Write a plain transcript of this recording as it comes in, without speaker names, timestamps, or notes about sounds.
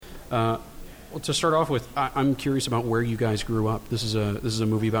Well, to start off with, I'm curious about where you guys grew up. This is a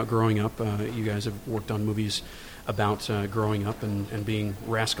movie about growing up. You guys have worked on movies about growing up and being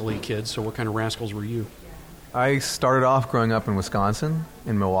rascally kids. So what kind of rascals were you? I started off growing up in Wisconsin,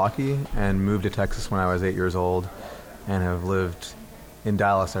 in Milwaukee, and moved to Texas when I was 8 years old, and have lived in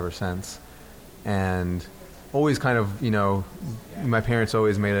Dallas ever since. And always kind of, my parents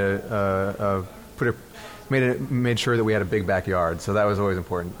always made made sure that we had a big backyard, so that was always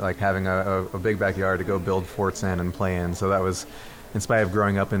important, like having a big backyard to go build forts in and play in. So that was, in spite of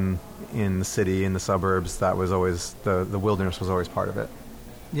growing up in the city, in the suburbs, that was always, the wilderness was always part of it.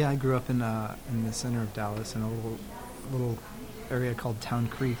 Yeah, I grew up in the center of Dallas in a little area called Town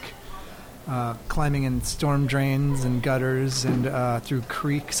Creek, climbing in storm drains and gutters and through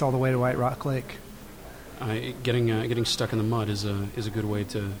creeks all the way to White Rock Lake. Getting stuck in the mud is a good way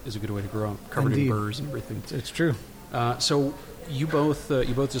to grow up, covered Indeed. in burrs and everything. It's true. So you both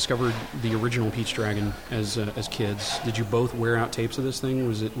discovered the original Peach Dragon as kids. Did you both wear out tapes of this thing?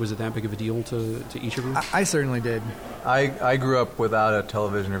 Was it that big of a deal to each of you? I certainly did. I grew up without a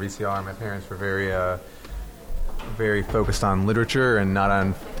television or VCR. My parents were very focused on literature and not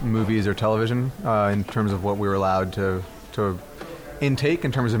on movies or television in terms of what we were allowed to intake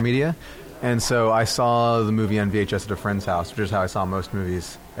in terms of media. And so I saw the movie on VHS at a friend's house, which is how I saw most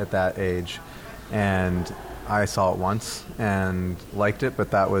movies at that age. And I saw it once and liked it, but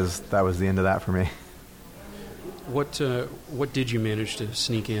that was the end of that for me. What did you manage to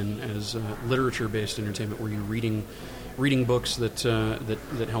sneak in as literature-based entertainment? Were you reading books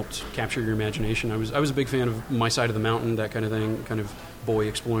that helped capture your imagination? I was a big fan of My Side of the Mountain, that kind of thing, kind of boy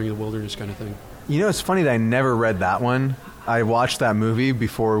exploring the wilderness kind of thing. It's funny that I never read that one. I watched that movie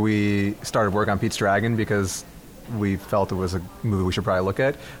before we started work on Pete's Dragon because we felt it was a movie we should probably look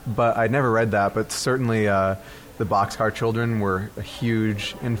at. But I'd never read that, but certainly the Boxcar Children were a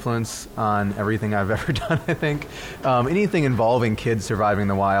huge influence on everything I've ever done, I think. Anything involving kids surviving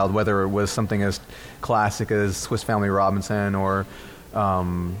the wild, whether it was something as classic as Swiss Family Robinson or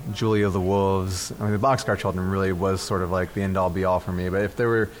Julia of the Wolves. I mean, the Boxcar Children really was sort of like the end-all be-all for me. But if there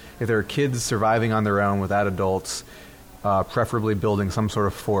were kids surviving on their own without adults, preferably building some sort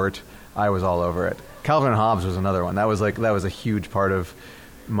of fort, I was all over it. Calvin and Hobbes was another one. That was a huge part of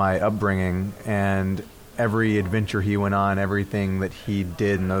my upbringing, and every adventure he went on, everything that he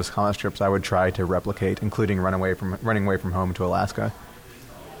did in those comic strips, I would try to replicate, including running away from home to Alaska.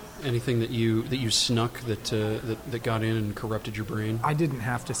 Anything that you snuck that got in and corrupted your brain? I didn't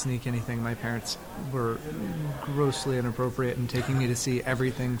have to sneak anything. My parents were grossly inappropriate in taking me to see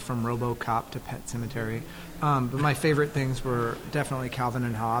everything from RoboCop to Pet Sematary. But my favorite things were definitely Calvin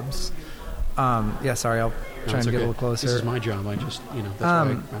and Hobbes. Sorry, I'll try to get a little closer. This is my job. I just, that's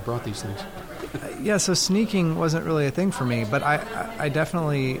why I brought these things. So sneaking wasn't really a thing for me, but I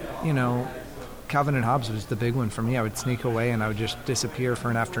definitely, Calvin and Hobbes was the big one for me. I would sneak away and I would just disappear for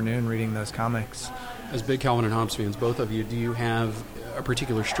an afternoon reading those comics. As big Calvin and Hobbes fans, both of you, do you have a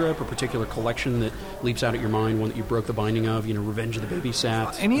particular strip, a particular collection that leaps out at your mind, one that you broke the binding of, Revenge of the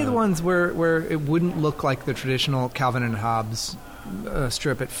Babysat? Any of the ones where it wouldn't look like the traditional Calvin and Hobbes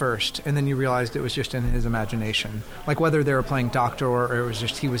strip at first, and then you realized it was just in his imagination. Like whether they were playing Doctor or it was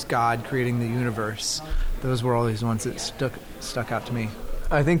just he was God creating the universe. Those were always ones that stuck out to me.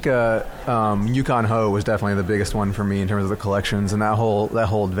 I think Yukon Ho was definitely the biggest one for me in terms of the collections, and that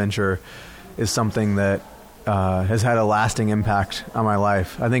whole adventure is something that has had a lasting impact on my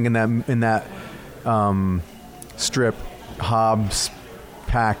life. I think in that strip, Hobbes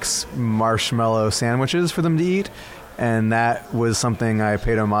packs marshmallow sandwiches for them to eat, and that was something I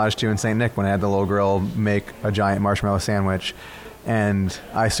paid homage to in St. Nick when I had the little girl make a giant marshmallow sandwich. And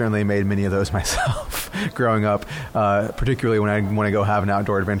I certainly made many of those myself growing up, particularly when I want to go have an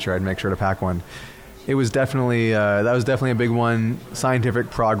outdoor adventure. I'd make sure to pack one. It was definitely that was definitely a big one.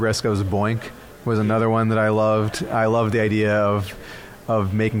 Scientific Progress Goes Boink was another one that I loved. I loved the idea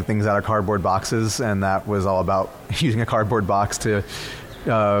of making things out of cardboard boxes, and that was all about using a cardboard box to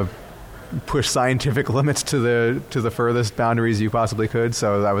push scientific limits to the furthest boundaries you possibly could.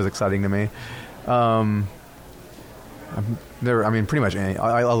 So that was exciting to me. Pretty much any.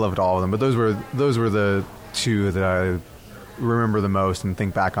 I loved all of them, but those were the two that I remember the most and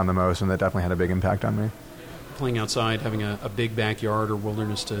think back on the most, and that definitely had a big impact on me. Playing outside, having a big backyard or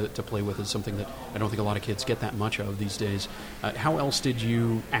wilderness to play with is something that I don't think a lot of kids get that much of these days. How else did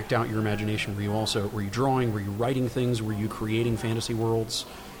you act out your imagination? Were you drawing? Were you writing things? Were you creating fantasy worlds?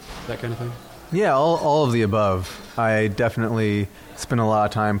 That kind of thing? Yeah, all of the above. I definitely spent a lot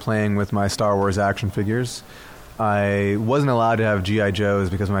of time playing with my Star Wars action figures. I wasn't allowed to have G.I. Joes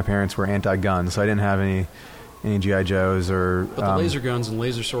because my parents were anti-gun, so I didn't have any GI Joes or. But the laser guns and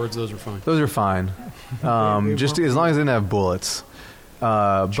laser swords, those are fine. Those are fine, just as long as they didn't have bullets.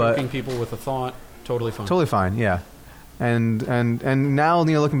 Choking people with a thought, totally fine. Totally fine, yeah. And now,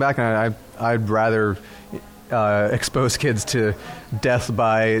 looking back, I'd rather expose kids to death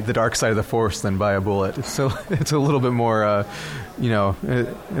by the dark side of the Force than by a bullet. So it's a little bit more,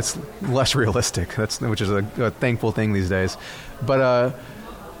 it's less realistic. Which is a thankful thing these days. But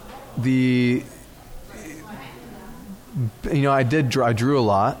I drew a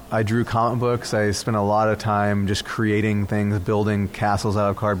lot. I drew comic books. I spent a lot of time just creating things, building castles out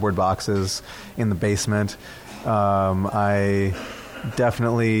of cardboard boxes in the basement. I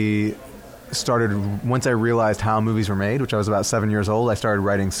definitely started, once I realized how movies were made, which I was about 7 years old, I started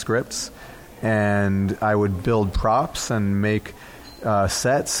writing scripts, and I would build props and make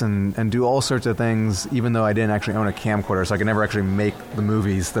sets and do all sorts of things, even though I didn't actually own a camcorder, so I could never actually make the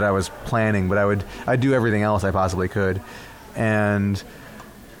movies that I was planning, but I'd do everything else I possibly could. And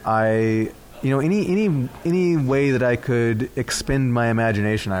any way that I could expend my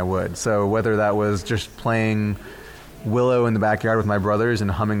imagination, I would. So whether that was just playing Willow in the backyard with my brothers and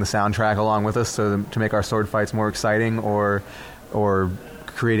humming the soundtrack along with us to make our sword fights more exciting, or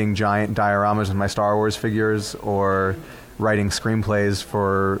creating giant dioramas with my Star Wars figures, or writing screenplays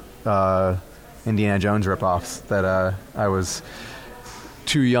for Indiana Jones ripoffs that I was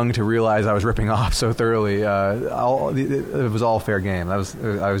too young to realize I was ripping off so thoroughly. It was all fair game. I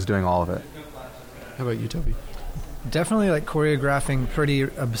was doing all of it. How about you, Toby? Definitely like choreographing pretty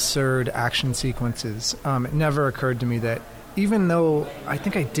absurd action sequences. It never occurred to me that, even though I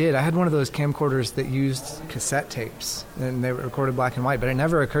think I did, I had one of those camcorders that used cassette tapes and they were recorded black and white, but it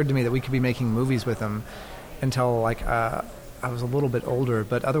never occurred to me that we could be making movies with them until I was a little bit older.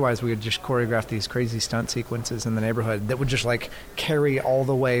 But otherwise we would just choreograph these crazy stunt sequences in the neighborhood that would just carry all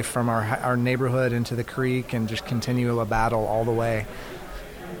the way from our neighborhood into the creek and just continue a battle all the way.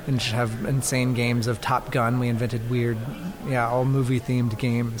 And just have insane games of Top Gun. We invented weird, all movie-themed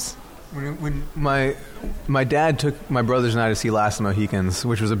games. When my dad took my brothers and I to see Last of the Mohicans,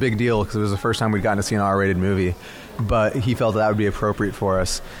 which was a big deal because it was the first time we'd gotten to see an R-rated movie, but he felt that would be appropriate for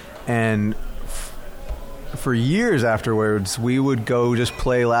us. And for years afterwards, we would go just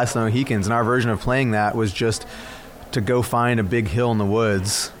play Last of the Mohicans, and our version of playing that was just to go find a big hill in the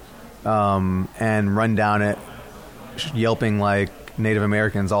woods and run down it, yelping like Native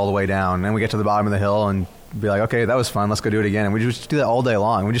Americans all the way down. And we get to the bottom of the hill and be like, okay, that was fun, let's go do it again. And we just do that all day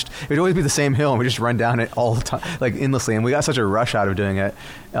long. It would always be the same hill, and we just run down it all the time, like endlessly. And we got such a rush out of doing it,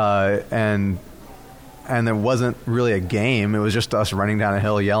 and it wasn't really a game. It was just us running down a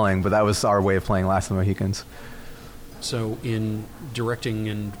hill yelling, but that was our way of playing Last of the Mohicans. So in directing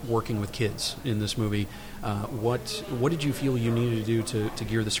and working with kids in this movie, what did you feel you needed to do to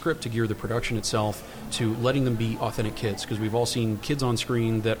gear the script, to gear the production itself, to letting them be authentic kids? Because we've all seen kids on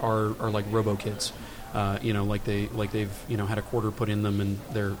screen that are like robo kids, like they've had a quarter put in them and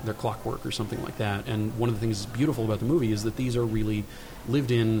they're clockwork or something like that. And one of the things that's beautiful about the movie is that these are really lived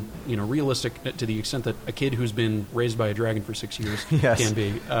in, realistic to the extent that a kid who's been raised by a dragon for 6 years yes. can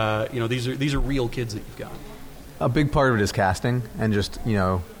be. These are real kids that you've got. A big part of it is casting, and just,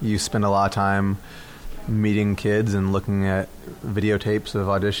 you spend a lot of time meeting kids and looking at videotapes of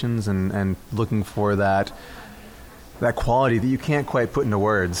auditions and looking for that quality that you can't quite put into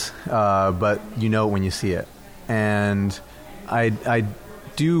words, but you know when you see it. And I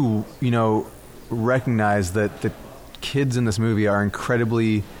do, recognize that the kids in this movie are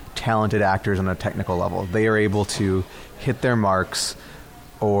incredibly talented actors on a technical level. They are able to hit their marks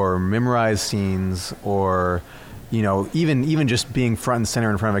or memorize scenes, or even just being front and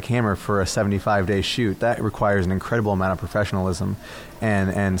center in front of a camera for a 75-day shoot. That requires an incredible amount of professionalism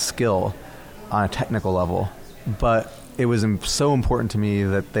and skill on a technical level. But it was so important to me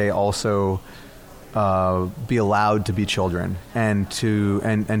that they also be allowed to be children, and to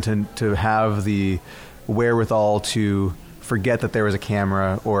have the wherewithal to forget that there was a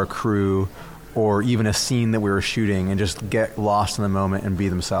camera or a crew or even a scene that we were shooting, and just get lost in the moment and be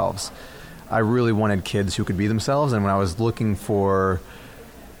themselves. I really wanted kids who could be themselves, and when I was looking for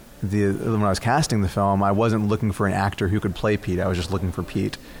when I was casting the film, I wasn't looking for an actor who could play Pete. I was just looking for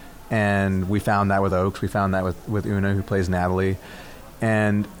Pete. And we found that with Oaks. We found that with Una, who plays Natalie.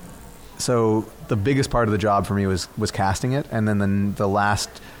 And so the biggest part of the job for me was casting it, and then the last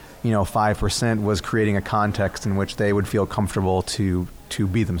 5% was creating a context in which they would feel comfortable to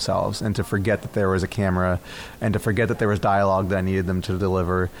be themselves, and to forget that there was a camera, and to forget that there was dialogue that I needed them to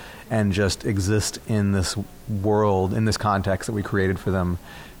deliver, and just exist in this world, in this context that we created for them.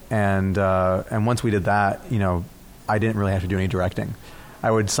 And once we did that, I didn't really have to do any directing. I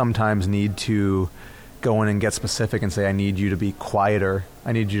would sometimes need to go in and get specific and say, I need you to be quieter.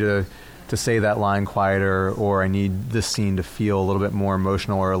 I need you to say that line quieter, or I need this scene to feel a little bit more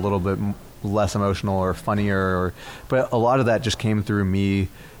emotional or a little bit less emotional or funnier. But a lot of that just came through me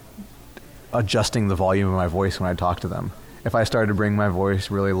adjusting the volume of my voice when I talked to them. If I started to bring my voice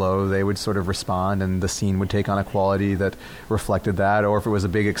really low, they would sort of respond, and the scene would take on a quality that reflected that. Or if it was a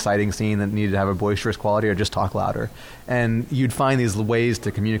big, exciting scene that needed to have a boisterous quality, I'd just talk louder. And you'd find these ways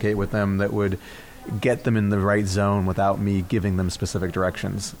to communicate with them that would get them in the right zone without me giving them specific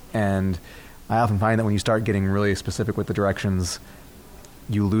directions. And I often find that when you start getting really specific with the directions,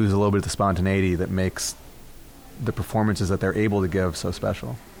 you lose a little bit of the spontaneity that makes the performances that they're able to give so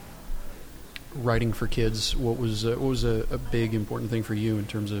special. Writing for kids, what was a big important thing for you in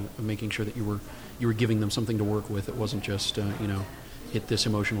terms of making sure that you were giving them something to work with? It wasn't just hit this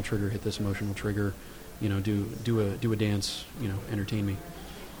emotional trigger, do a dance, entertain me.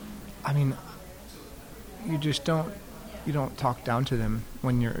 I mean, you don't talk down to them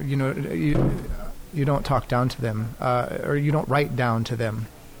when you don't talk down to them, or you don't write down to them.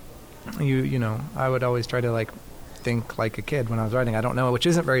 I would always try to think like a kid when I was writing. I don't know, which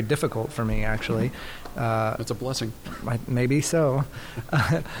isn't very difficult for me, actually. That's a blessing. Maybe so.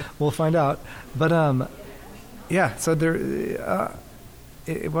 We'll find out. But so there,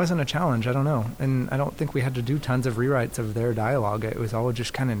 it wasn't a challenge. I don't know, and I don't think we had to do tons of rewrites of their dialogue. It was all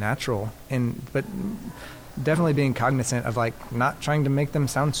just kind of natural, but definitely being cognizant of not trying to make them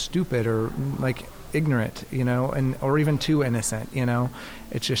sound stupid or ignorant, or even too innocent.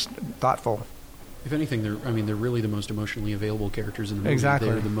 It's just thoughtful. If anything, they're really the most emotionally available characters in the movie. Exactly.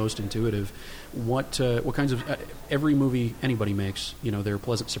 They're the most intuitive. What kinds of every movie anybody makes, there are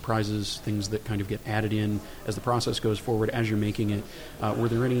pleasant surprises, things that kind of get added in as the process goes forward, as you're making it. Were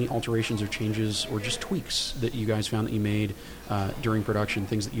there any alterations or changes or just tweaks that you guys found that you made during production,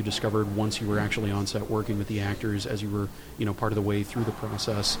 things that you discovered once you were actually on set working with the actors as you were, part of the way through the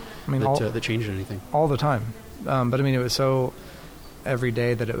process that changed anything? All the time. But it was so every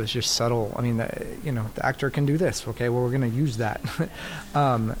day that it was just subtle. The actor can do this. Okay, well, we're going to use that.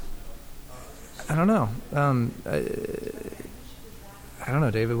 I don't know. I don't know,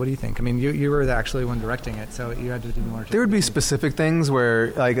 David. What do you think? You were actually one directing it, so you had to do more. There would be specific things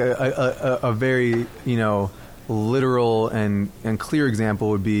where, a very literal and clear example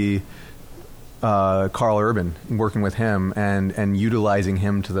would be Carl Urban, working with him and utilizing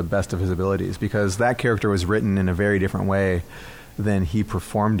him to the best of his abilities, because that character was written in a very different way than he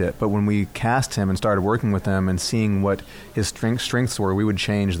performed it. But when we cast him and started working with him and seeing what his strengths were, we would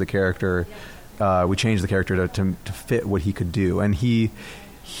change the character. We changed the character to fit what he could do. And he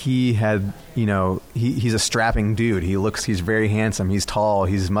had, he's a strapping dude. He's very handsome. He's tall.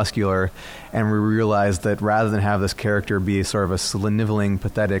 He's muscular. And we realized that rather than have this character be sort of a sniveling,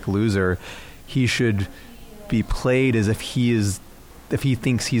 pathetic loser, he should be played as if he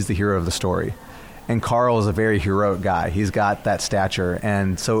thinks he's the hero of the story. And Carl is a very heroic guy. He's got that stature,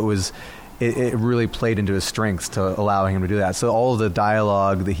 and so it really played into his strengths to allow him to do that. So all of the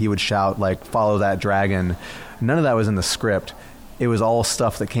dialogue that he would shout, "Follow that dragon," none of that was in the script. It was all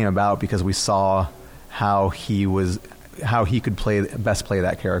stuff that came about because we saw how he could best play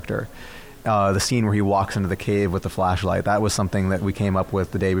that character. The scene where he walks into the cave with the flashlight, that was something that we came up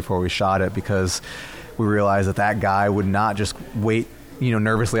with the day before we shot it, because we realized that guy would not just wait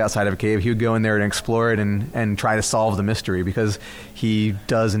nervously outside of a cave. He would go in there and explore it and try to solve the mystery, because he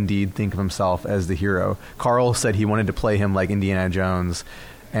does indeed think of himself as the hero. Carl said he wanted to play him like Indiana Jones,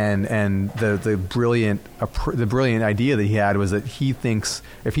 and the brilliant idea that he had was that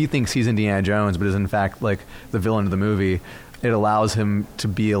if he thinks he's Indiana Jones but is in fact the villain of the movie, it allows him to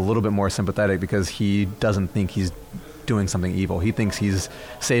be a little bit more sympathetic, because he doesn't think he's doing something evil. He thinks he's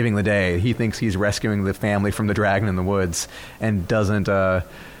saving the day. He thinks he's rescuing the family from the dragon in the woods, and doesn't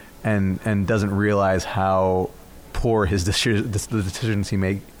realize how poor the decisions he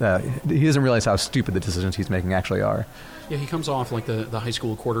make. He doesn't realize how stupid the decisions he's making actually are. Yeah, he comes off like the high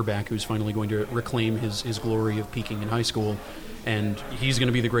school quarterback who's finally going to reclaim his glory of peaking in high school, and he's going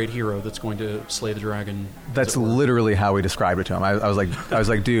to be the great hero that's going to slay the dragon. That's literally how we described it to him. I was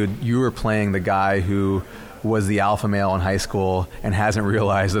like, dude, you were playing the guy who was the alpha male in high school and hasn't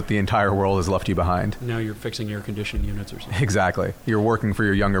realized that the entire world has left you behind. Now you're fixing air conditioning units or something. Exactly. You're working for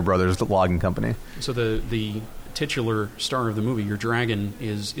your younger brother's logging company. So the titular star of the movie, your dragon,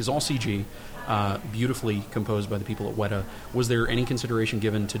 is all CG, beautifully composed by the people at Weta. Was there any consideration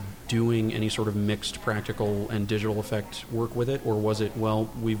given to doing any sort of mixed practical and digital effect work with it, or was it, well,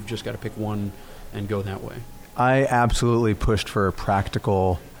 we've just got to pick one and go that way? I absolutely pushed for a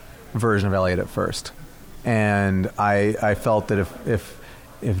practical version of Elliot at first. And I felt that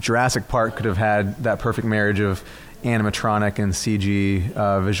if Jurassic Park could have had that perfect marriage of animatronic and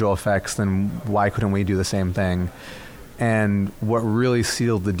CG visual effects, then why couldn't we do the same thing? And what really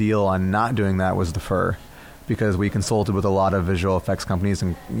sealed the deal on not doing that was the fur, because we consulted with a lot of visual effects companies,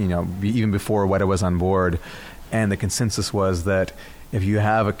 and even before Weta was on board, and the consensus was that if you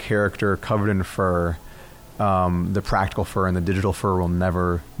have a character covered in fur, the practical fur and the digital fur will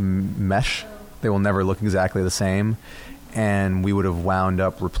never mesh. They will never look exactly the same, and we would have wound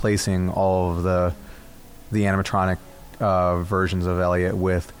up replacing all of the animatronic versions of Elliot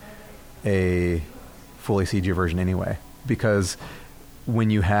with a fully CG version anyway. Because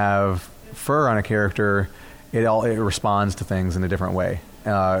when you have fur on a character, it responds to things in a different way.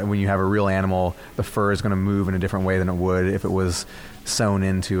 When you have a real animal, the fur is going to move in a different way than it would if it was sewn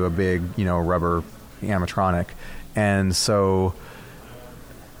into a big, rubber animatronic. And so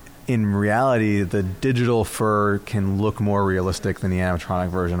in reality, the digital fur can look more realistic than the animatronic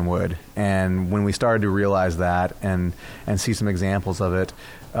version would. And when we started to realize that and see some examples of it,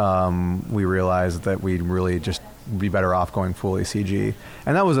 we realized that we'd really just be better off going fully CG.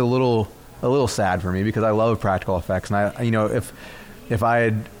 And that was a little sad for me, because I love practical effects. And if I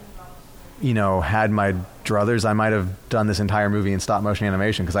had had my druthers, I might have done this entire movie in stop motion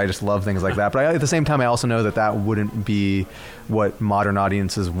animation, because I just love things like that. But at the same time, I also know that wouldn't be what modern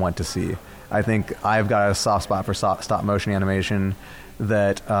audiences want to see. I think I've got a soft spot for stop motion animation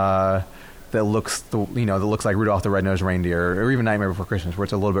that looks like Rudolph the Red-Nosed Reindeer, or even Nightmare Before Christmas, where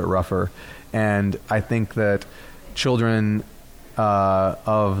it's a little bit rougher. And I think that children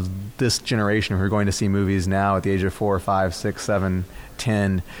of this generation who are going to see movies now at the age of 4, 5, 6, 7,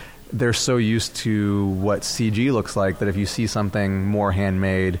 10, they're so used to what CG looks like that if you see something more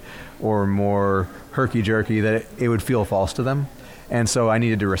handmade or more herky-jerky, that it would feel false to them. And so I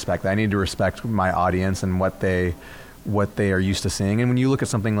needed to respect that. I needed to respect my audience and what they are used to seeing. And when you look at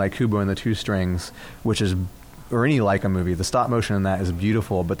something like Kubo and the Two Strings, or any Leica movie, the stop motion in that is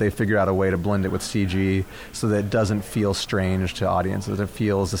beautiful, but they figure out a way to blend it with CG so that it doesn't feel strange to audiences. It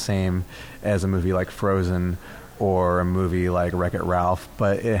feels the same as a movie like Frozen or a movie like Wreck-It Ralph,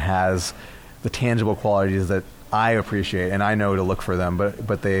 but it has the tangible qualities that I appreciate, and I know to look for them,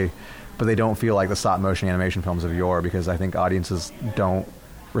 but they don't feel like the stop motion animation films of yore, because I think audiences don't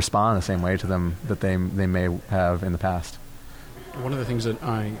respond the same way to them that they may have in the past. One of the things that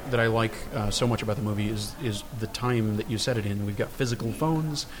I like so much about the movie is the time that you set it in. We've got physical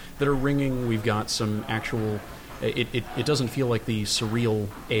phones that are ringing. We've got some actual. It doesn't feel like the surreal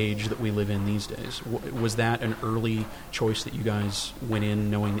age that we live in these days. Was that an early choice that you guys went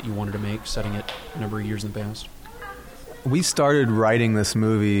in knowing that you wanted to make, setting it a number of years in the past? We started writing this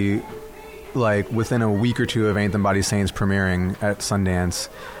movie like within a week or two of Anthem Body Saints premiering at Sundance,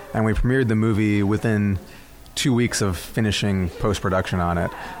 and we premiered the movie within 2 weeks of finishing post-production on it.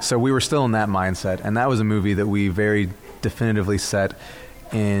 So we were still in that mindset, and that was a movie that we very definitively set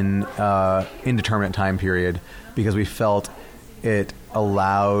in indeterminate time period, because we felt it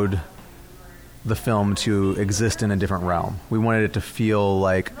allowed the film to exist in a different realm. We wanted it to feel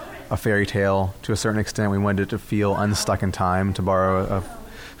like a fairy tale to a certain extent. We wanted it to feel unstuck in time, to borrow a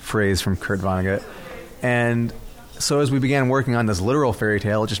phrase from Kurt Vonnegut. And so as we began working on this literal fairy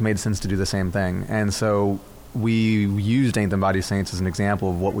tale, it just made sense to do the same thing. And so we used Anthem Body Saints as an example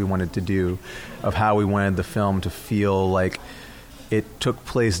of what we wanted to do, of how we wanted the film to feel like it took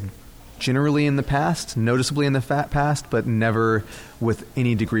place generally in the past, noticeably in the past, but never with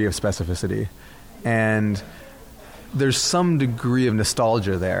any degree of specificity. And there's some degree of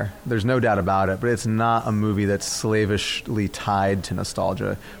nostalgia there. There's no doubt about it, but it's not a movie that's slavishly tied to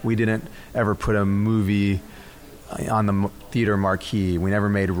nostalgia. We didn't ever put a movie on the theater marquee. We never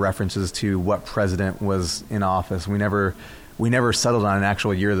made references to what president was in office. We never settled on an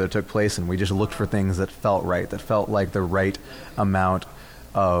actual year that it took place in. We just looked for things that felt right, that felt like the right amount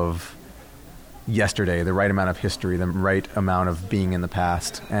of yesterday, the right amount of history, the right amount of being in the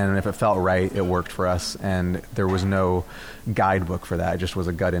past. And if it felt right, it worked for us. And there was no guidebook for that. It just was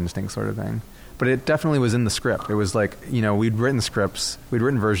a gut instinct sort of thing. But it definitely was in the script. It was like, we'd written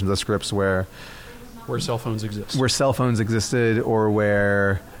versions of scripts where cell phones exist. Where cell phones existed, or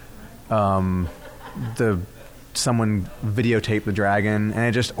where someone videotaped the dragon, and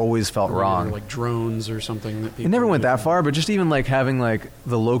it just always felt wrong. Like drones or something. It never went that far, but just even like having like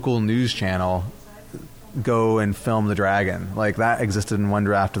the local news channel go and film the dragon, like that existed in one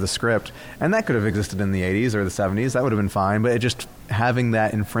draft of the script, and that could have existed in the 80s or the 70s. That would have been fine, but it just having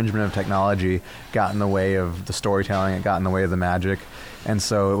that infringement of technology got in the way of the storytelling. It got in the way of the magic, and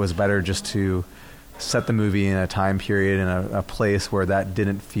so it was better just to set the movie in a time period in a place where that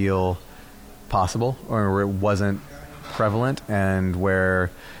didn't feel possible, or where it wasn't prevalent and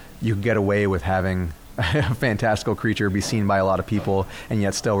where you could get away with having a fantastical creature be seen by a lot of people and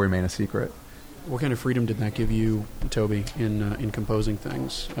yet still remain a secret. What kind of freedom did that give you, Toby, in composing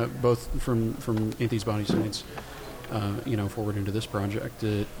things, both from Anthony's Body Science, forward into this project?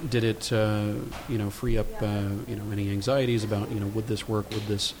 Did it free up any anxieties about would this work? Would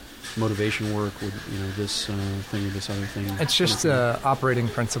this motivation work? Would this thing or this other thing? It's just the operating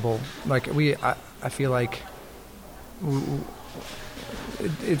principle. Like I feel like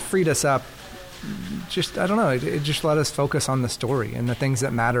it freed us up. Just I don't know. It just let us focus on the story and the things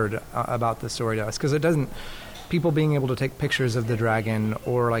that mattered about the story to us. Because it doesn't. People being able to take pictures of the dragon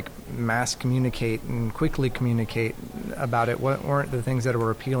or like mass communicate and quickly communicate about it weren't the things that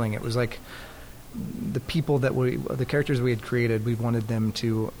were appealing. It was like the people the characters we had created. We wanted them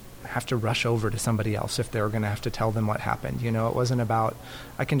to have to rush over to somebody else if they were going to have to tell them what happened. It wasn't about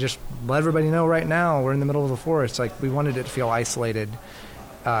I can just let everybody know right now we're in the middle of the forest. Like we wanted it to feel isolated.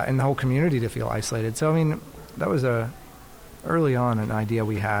 And the whole community to feel isolated. So, I mean, that was early on an idea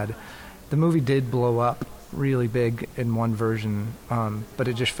we had. The movie did blow up really big in one version, but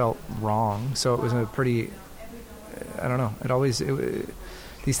it just felt wrong. So it was a pretty, I don't know,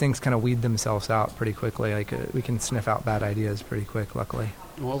 these things kind of weed themselves out pretty quickly. Like we can sniff out bad ideas pretty quick, luckily.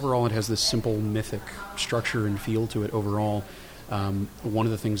 Well, overall, it has this simple mythic structure and feel to it overall. One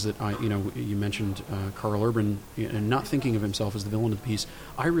of the things that you mentioned Carl Urban, and not thinking of himself as the villain of the piece.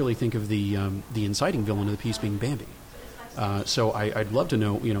 I really think of the inciting villain of the piece being Bambi. So I'd love to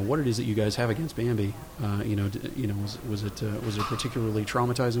know, what it is that you guys have against Bambi. Was it a particularly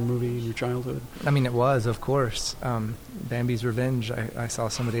traumatizing movie in your childhood? I mean, it was, of course. Bambi's Revenge. I saw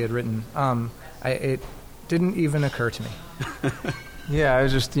somebody had written. It didn't even occur to me. Yeah, I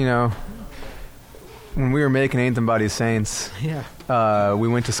was just when we were making Anthem Body Saints, we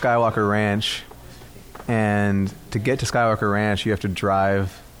went to Skywalker Ranch, and to get to Skywalker Ranch, you have to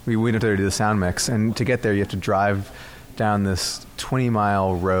drive. We went up there to do the sound mix, and to get there, you have to drive down this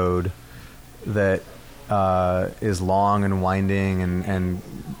 20-mile road that is long and winding and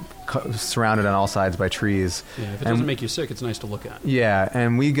surrounded on all sides by trees. Yeah, if it doesn't make you sick, it's nice to look at. Yeah,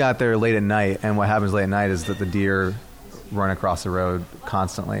 and we got there late at night, and what happens late at night is that the deer run across the road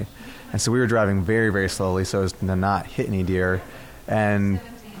constantly. And so we were driving very, very slowly so as to not hit any deer. And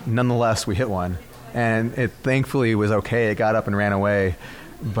nonetheless, we hit one. And it thankfully was okay. It got up and ran away.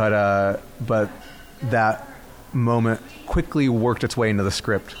 But that moment quickly worked its way into the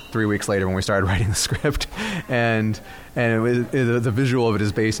script 3 weeks later when we started writing the script. And the visual of it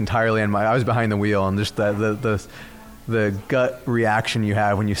is based entirely on I was behind the wheel, and just the gut reaction you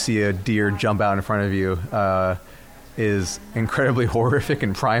have when you see a deer jump out in front of you is incredibly horrific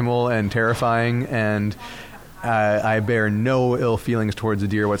and primal and terrifying, and I bear no ill feelings towards the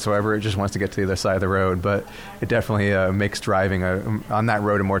deer whatsoever. It just wants to get to the other side of the road, but it definitely makes driving on that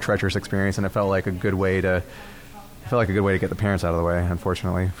road a more treacherous experience, and it felt like a good way to get the parents out of the way,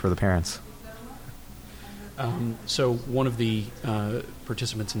 unfortunately, for the parents. So one of the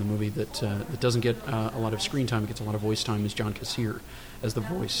participants in the movie that doesn't get a lot of screen time, gets a lot of voice time, is John Kassir as the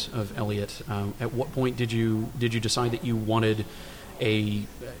voice of Elliot. At what point did you decide that you wanted a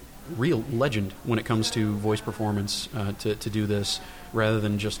real legend when it comes to voice performance to do this, rather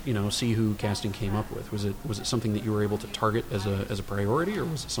than just see who casting came up with? Was it something that you were able to target as a priority, or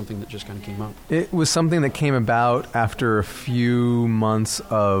was it something that just kind of came up? It was something that came about after a few months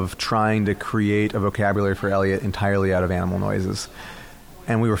of trying to create a vocabulary for Elliot entirely out of animal noises.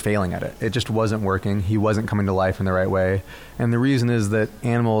 And we were failing at it. It just wasn't working. He wasn't coming to life in the right way. And the reason is that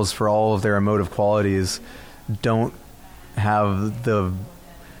animals, for all of their emotive qualities, don't have the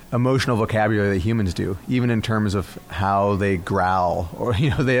emotional vocabulary that humans do, even in terms of how they growl. Or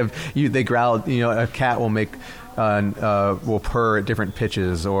they growl. A cat will purr at different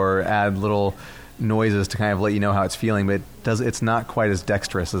pitches or add little noises to kind of let you know how it's feeling, but it's not quite as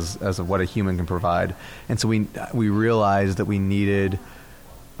dexterous as what a human can provide. And so we realized that we needed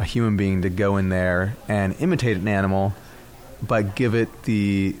a human being to go in there and imitate an animal, but give it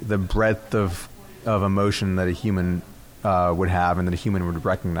the breadth of emotion that a human would have and that a human would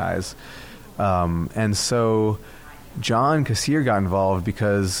recognize. And so John Kassir got involved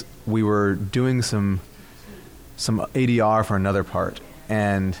because we were doing some ADR for another part,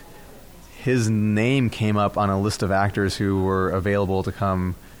 and his name came up on a list of actors who were available to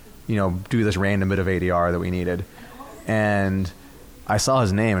come, do this random bit of ADR that we needed. And I saw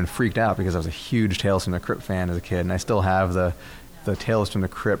his name and freaked out because I was a huge Tales from the Crypt fan as a kid, and I still have the Tales from the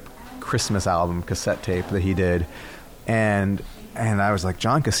Crypt Christmas album cassette tape that he did. And I was like,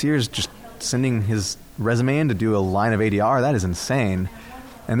 John Kassir's just sending his resume in to do a line of ADR? That is insane.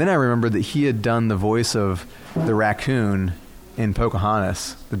 And then I remembered that he had done the voice of the raccoon in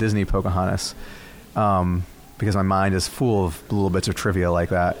Pocahontas, the Disney Pocahontas, because my mind is full of little bits of trivia like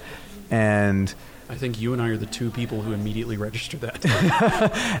that. And I think you and I are the two people who immediately registered that.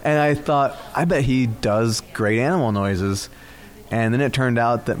 and I thought, I bet he does great animal noises. And then it turned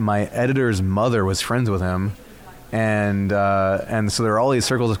out that my editor's mother was friends with him. And so there were all these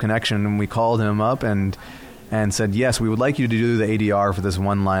circles of connection, and we called him up and said, yes, we would like you to do the ADR for this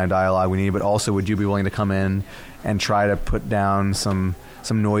one line of dialogue we need, but also would you be willing to come in and try to put down some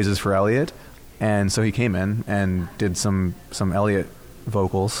noises for Elliot? And so he came in and did some Elliot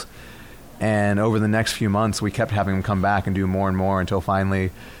vocals. And over the next few months, we kept having him come back and do more and more until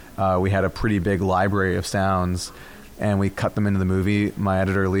finally we had a pretty big library of sounds, and we cut them into the movie. My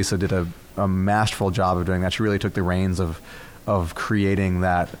editor, Lisa, did a masterful job of doing that. She really took the reins of creating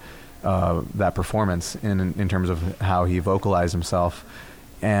that performance in terms of how he vocalized himself.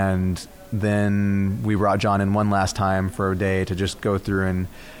 And then we brought John in one last time for a day to just go through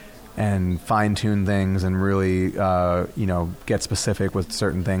and fine-tune things and really get specific with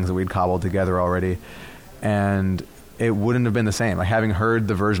certain things that we'd cobbled together already. And it wouldn't have been the same. Like, having heard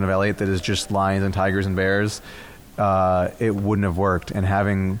the version of Elliot that is just lions and tigers and bears, it wouldn't have worked. And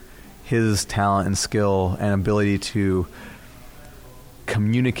having his talent and skill and ability to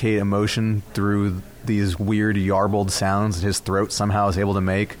communicate emotion through these weird yarbled sounds that his throat somehow is able to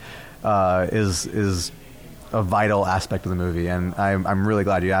make is a vital aspect of the movie. And I'm really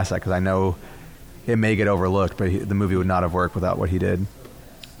glad you asked that, because I know it may get overlooked, but the movie would not have worked without what he did.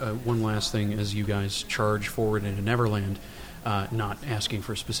 One last thing, as you guys charge forward into Neverland, not asking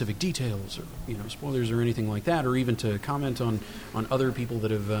for specific details or spoilers or anything like that, or even to comment on other people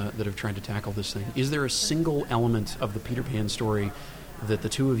that have tried to tackle this thing. Is there a single element of the Peter Pan story that the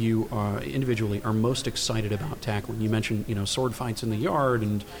two of you individually are most excited about tackling? You mentioned sword fights in the yard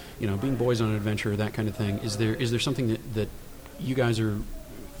and being boys on an adventure, that kind of thing. Is there something that you guys are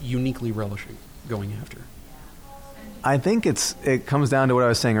uniquely relishing going after? I think it comes down to what I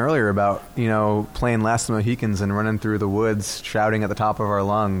was saying earlier about playing Last of the Mohicans and running through the woods shouting at the top of our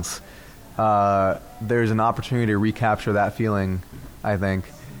lungs. There's an opportunity to recapture that feeling, I think,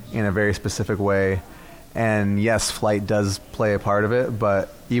 in a very specific way. And yes, flight does play a part of it,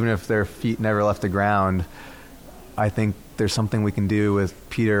 but even if their feet never left the ground, I think there's something we can do with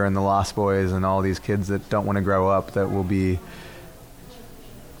Peter and the Lost Boys and all these kids that don't want to grow up that will be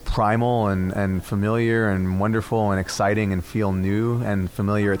primal and familiar and wonderful and exciting and feel new and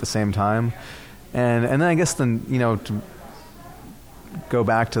familiar at the same time. And then I guess to go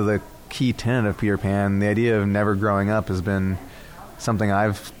back to the key tenet of Peter Pan, the idea of never growing up has been something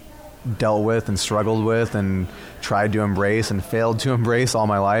I've dealt with and struggled with and tried to embrace and failed to embrace all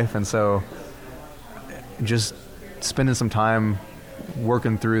my life. And so just spending some time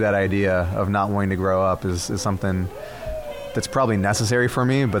working through that idea of not wanting to grow up is something that's probably necessary for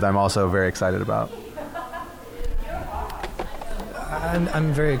me, but I'm also very excited about.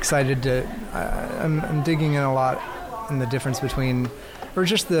 I'm very excited to. I'm digging in a lot in the difference between, or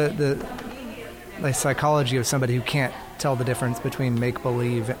just the psychology of somebody who can't tell the difference between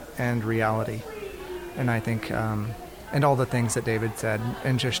make-believe and reality. And I think, and all the things that David said,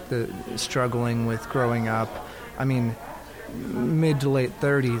 and just the struggling with growing up. I mean, mid to late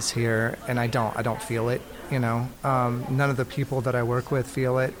 30s here, and I don't feel it. None of the people that I work with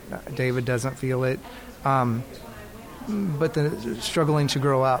feel it. David doesn't feel it. But the struggling to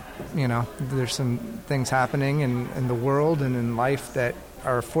grow up, there's some things happening in the world and in life that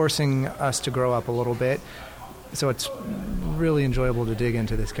are forcing us to grow up a little bit. So it's really enjoyable to dig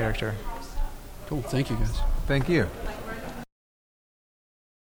into this character. Cool. Thank you, guys. Thank you.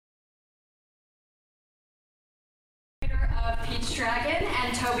 Of Peach Dragon,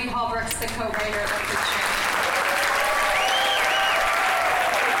 and Toby Hallbrooks, the co-writer of Peach Dragon.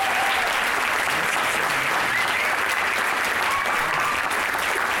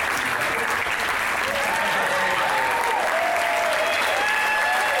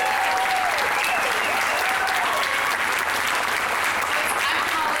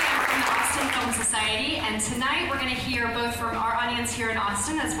 And tonight we're going to hear both from our audience here in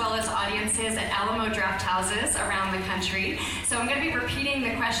Austin as well as audiences at Alamo Draft Houses around the country. So I'm going to be repeating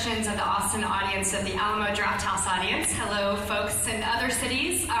the questions of the Austin audience, of the Alamo Draft House audience. Hello, folks in other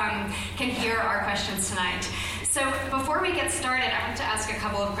cities can hear our questions tonight. So before we get started, I want to ask a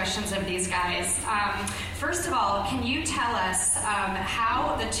couple of questions of these guys. First of all, can you tell us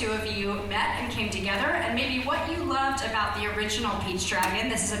how the two of you met and came together, and maybe what you loved about the original Peach Dragon?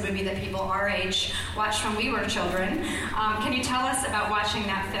 This is a movie that people our age watched when we were children. Can you tell us about watching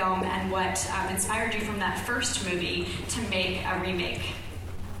that film and what inspired you from that first movie to make a remake?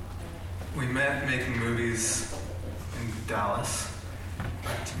 We met making movies in Dallas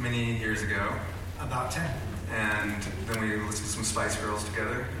many years ago. About 10. And then we listened to some Spice Girls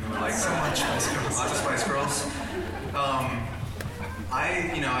together. And we liked So much Spice Girls. Lots of Spice Girls.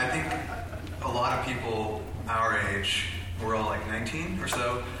 I think a lot of people our age, we're all like 19 or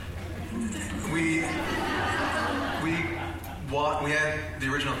so. We had the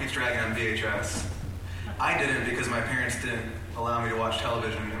original Pete's Dragon on VHS. I didn't because my parents didn't allow me to watch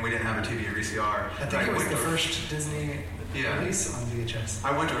television, and we didn't have a TV or VCR. I think it was the first Disney release on VHS.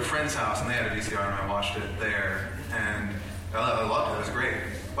 I went to a friend's house, and they had a VCR, and I watched it there, and I loved it. It was great.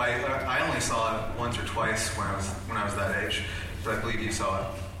 I only saw it once or twice when I was that age, but I believe you saw it.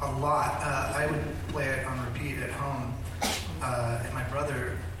 A lot. I would play it on repeat at home, and my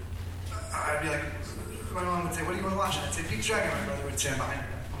brother, I'd be like, my mom would say, "What do you want to watch?" And I'd say, "Pete's Dragon." My brother would stand behind her,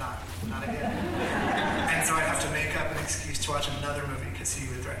 not again. And so I'd have to make up an excuse to watch another movie because he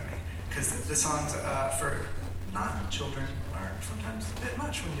would threaten me. Because the songs for non-children are sometimes a bit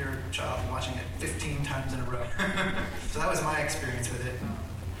much when you're a child and watching it 15 times in a row. So that was my experience with it.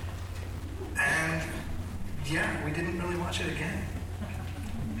 And yeah, we didn't really watch it again.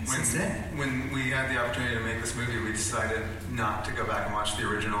 When we had the opportunity to make this movie, we decided not to go back and watch the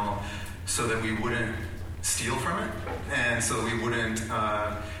original so that we wouldn't steal from it, and so that we wouldn't,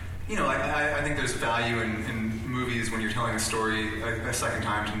 I think there's value in movies when you're telling a story a second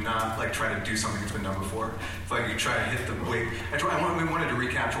time to not like try to do something that's been done before. It's like you try to hit the weight. We wanted to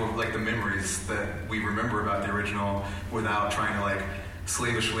recapture like the memories that we remember about the original without trying to like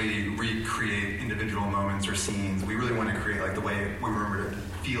slavishly recreate individual moments or scenes. We really wanted to create like the way we remembered it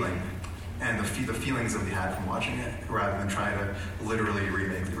feeling and the feelings that we had from watching it rather than trying to literally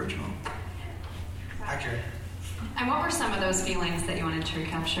remake the original. Accurate. And what were some of those feelings that you wanted to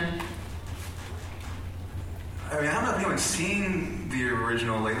recapture? I mean, I don't know if anyone's seen the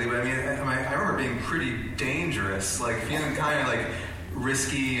original lately, but I remember being pretty dangerous, like feeling kind of like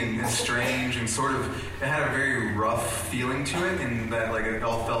risky and strange, and sort of, it had a very rough feeling to it in that like it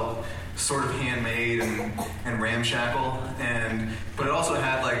all felt sort of handmade and ramshackle, but it also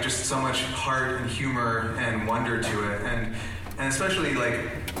had like just so much heart and humor and wonder to it, and especially like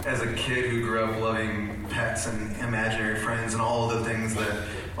as a kid who grew up loving pets and imaginary friends and all of the things that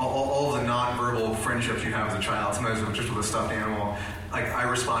all of the non-verbal friendships you have as a child, sometimes just with a stuffed animal, like I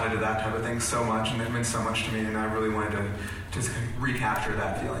responded to that type of thing so much, and it meant so much to me, and I really wanted to just recapture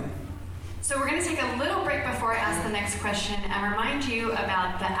that feeling. So we're going to take a little break before I ask the next question and remind you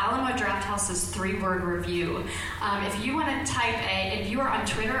about the Alamo Drafthouse's 3-word review. If you want to if you are on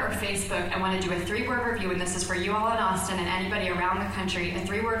Twitter or Facebook and want to do a 3-word review, and this is for you all in Austin and anybody around the country, a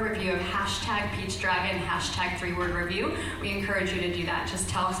 3-word review of #PeachDragon, #3-word review, we encourage you to do that. Just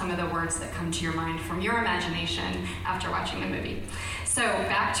tell some of the words that come to your mind from your imagination after watching the movie. So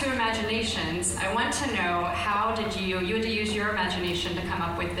back to imaginations, I want to know how did you had to use your imagination to come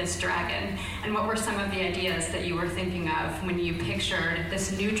up with this dragon, and what were some of the ideas that you were thinking of when you pictured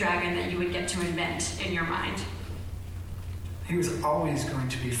this new dragon that you would get to invent in your mind? He was always going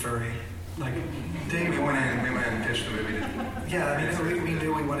to be furry. Like, we went in and pitched the movie. Yeah, I mean, we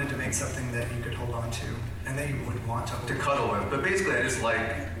knew we wanted to make something that you could hold on to, and that you would want to hold to cuddle with. But basically, I just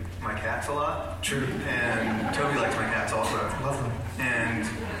like my cats a lot. True. And Toby likes my cats also. Love them.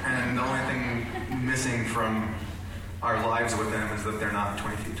 And the only thing missing from our lives with them is that they're not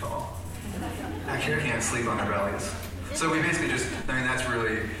 20 feet tall. You can't sleep on their bellies. So we basically that's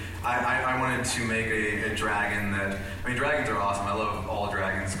really, I wanted to make a dragon that, dragons are awesome. I love all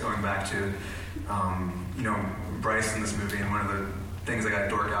dragons, going back to, Bryce in this movie, and one of the things I got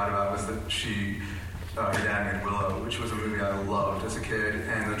dorked out about was that her dad made Willow, which was a movie I loved as a kid,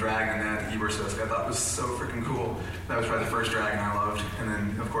 and the dragon that Ebersisk I thought was so freaking cool. That was probably the first dragon I loved, and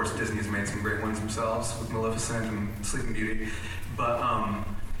then of course Disney's made some great ones themselves with Maleficent and Sleeping Beauty. But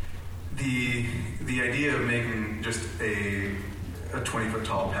the idea of making just a 20-foot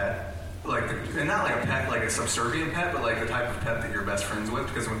tall pet, and not like a pet, like a subservient pet, but like the type of pet that you're best friends with,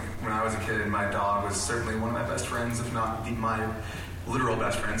 because when I was a kid, my dog was certainly one of my best friends, if not my literal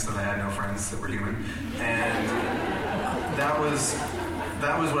best friends, since I had no friends that were human, and that was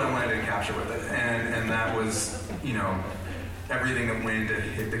what I wanted to capture with it, and that was everything that went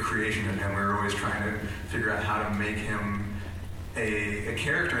into the creation of him. We were always trying to figure out how to make him a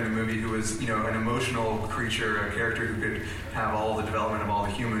character in the movie who was an emotional creature, a character who could have all the development of all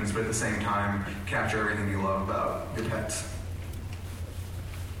the humans, but at the same time capture everything you love about your pets.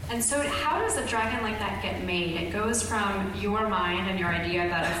 And so how does a dragon like that get made? It goes from your mind and your idea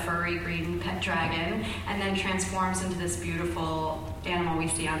about a furry green pet dragon, and then transforms into this beautiful animal we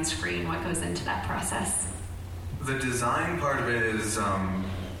see on screen. What goes into that process? The design part of it is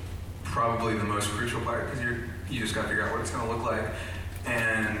probably the most crucial part because you just got to figure out what it's going to look like.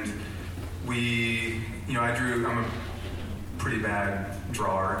 And I'm a pretty bad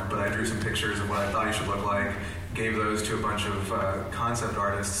drawer, but I drew some pictures of what I thought he should look like, gave those to a bunch of concept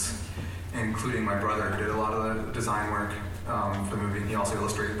artists, including my brother, who did a lot of the design work for the movie, and he also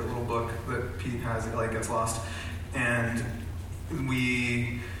illustrated the little book that Pete has that gets lost. And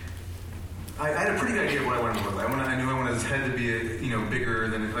I had a pretty good idea of what I wanted to look like. I knew I wanted his head to be, bigger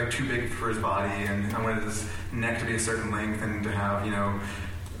than, too big for his body, and I wanted his neck to be a certain length and to have,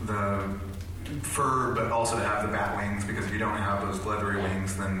 the fur, but also to have the bat wings, because if you don't have those leathery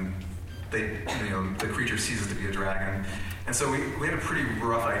wings, then the creature ceases to be a dragon. And so we had a pretty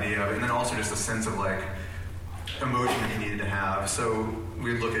rough idea of it, and then also just a sense of emotion that he needed to have. So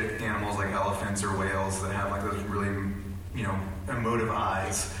we'd look at animals like elephants or whales that have those really, emotive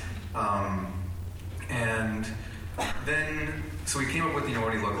eyes. And then, so we came up with,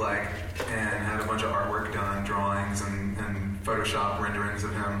 what he looked like, and had a bunch of artwork done, drawings and Photoshop renderings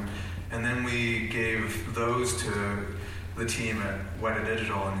of him. And then we gave those to the team at Weta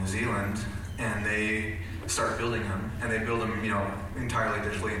Digital in New Zealand, and they start building him. And they build him, entirely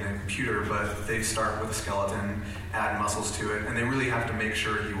digitally in a computer, but they start with a skeleton, add muscles to it, and they really have to make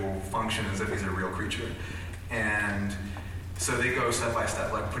sure he will function as if he's a real creature. And so they go step by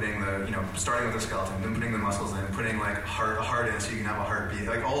step, putting starting with the skeleton, then putting the muscles in, putting a heart in so you can have a heartbeat,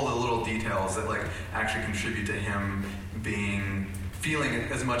 all the little details that actually contribute to him feeling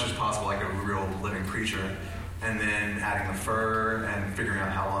as much as possible like a real living creature. And then adding the fur and figuring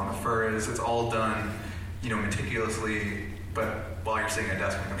out how long the fur is. It's all done, meticulously, but while you're sitting at a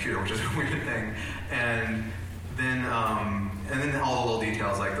desk on a computer, which is a weird thing. And then all the little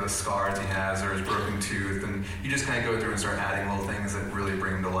details like the scars he has or his broken tooth, and you just kind of go through and start adding little things that really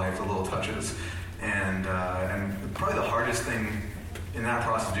bring him to life, the little touches. And probably the hardest thing in that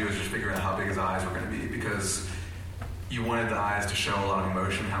process to do is just figure out how big his eyes were going to be, because you wanted the eyes to show a lot of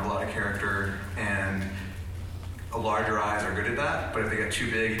emotion, have a lot of character, and larger eyes are good at that, but if they get too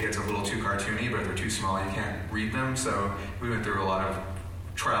big, it gets a little too cartoony, but if they're too small, you can't read them. So we went through a lot of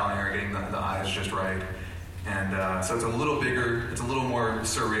trial and error getting the eyes just right. And so it's a little bigger, it's a little more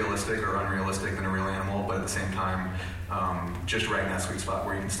surrealistic or unrealistic than a real animal, but at the same time, just right in that sweet spot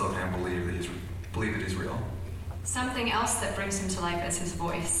where you can still kind of believe that he's real. Something else that brings him to life is his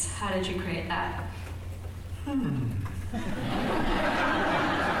voice. How did you create that?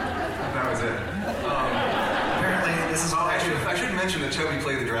 That was it. Apparently, this is all I should mention that Toby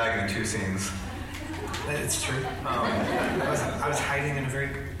played the dragon in 2 scenes. It's true. I was hiding in a very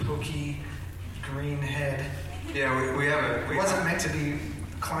pokey green head. Yeah, we have a... It wasn't meant to be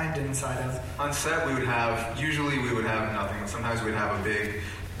climbed inside of. On set, usually we would have nothing. Sometimes we'd have a big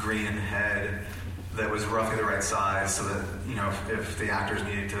green head that was roughly the right size so that, if the actors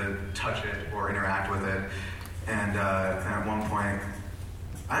needed to touch it or interact with it. And at one point,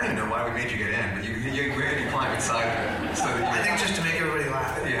 I don't even know why we made you get in, but you had to climb inside of it. So that I think just to make everybody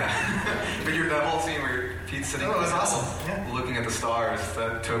laugh. Yeah. But that whole scene where Pete's sitting it was awesome. Yeah. Looking at the stars,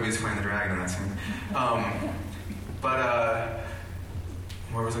 that Toby's playing the dragon in that scene.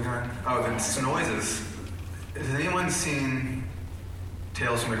 Where was I going? Oh, the noises. Has anyone seen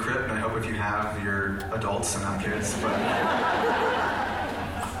Tales from the Crypt? And I hope if you have, you're adults and not kids.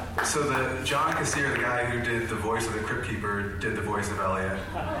 So the John Kassir, the guy who did the voice of the Crypt Keeper, did the voice of Elliot.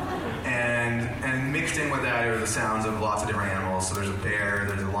 And mixed in with that are the sounds of lots of different animals. So there's a bear,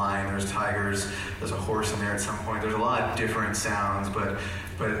 there's a lion, there's tigers, there's a horse in there at some point. There's a lot of different sounds, but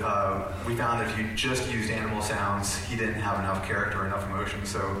we found that if you just used animal sounds, he didn't have enough character, enough emotion,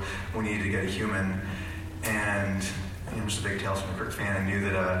 so we needed to get a human. And I'm just a big Tales from the Crypt fan and knew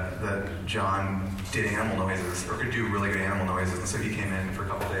that John did animal noises, or could do really good animal noises, and so he came in for a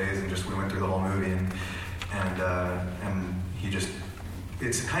couple days and we went through the whole movie, and he just,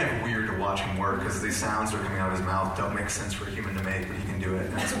 it's kind of weird to watch him work because these sounds that are coming out of his mouth don't make sense for a human to make, but he can do it,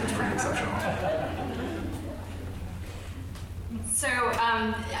 and it's pretty exceptional. So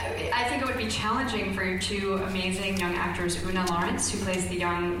I think it would be challenging for your 2 amazing young actors, Una Lawrence, who plays the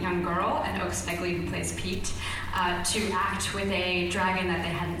young girl, and Oak Spegley, who plays Pete, to act with a dragon that they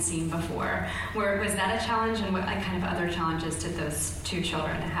hadn't seen before. Was that a challenge, and what kind of other challenges did those 2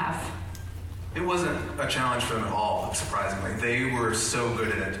 children have? It wasn't a challenge for them at all, surprisingly. They were so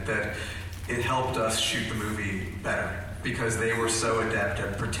good at it that it helped us shoot the movie better, because they were so adept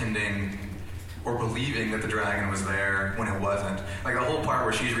at pretending or believing that the dragon was there when it wasn't. Like the whole part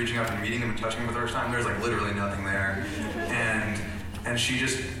where she's reaching up and meeting him and touching him for the first time, there's literally nothing there. And she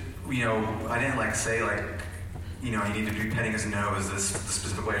just, I didn't say you need to be petting his nose this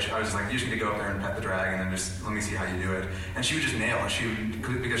specific way. I was just like, you just need to go up there and pet the dragon and just let me see how you do it. And she would just nail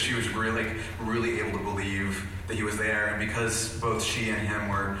it. Because she was really, really able to believe that he was there, and because both she and him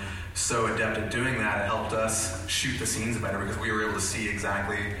were so adept at doing that, it helped us shoot the scenes better because we were able to see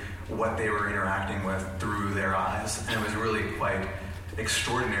exactly what they were interacting with through their eyes. And it was really quite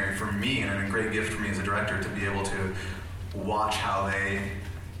extraordinary for me and a great gift for me as a director to be able to watch how they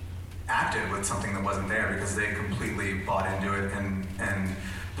acted with something that wasn't there, because they completely bought into it and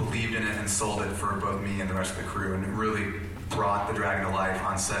believed in it and sold it for both me and the rest of the crew, and it really brought the dragon to life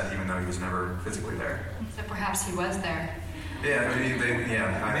on set, even though he was never physically there. So perhaps he was there. Yeah, I mean,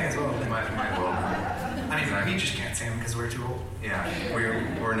 I may as well. Might as well. I mean, we just can't see him because we're too old. Yeah,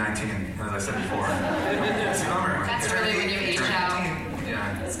 we're 19, as I said before. It's a bummer. That's really when you age out.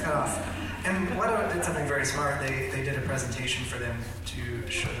 Yeah. It's cut off. And Wedo did something very smart. They did a presentation for them to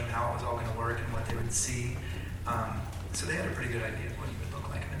show them how it was all going to work and what they would see. So they had a pretty good idea of what he would look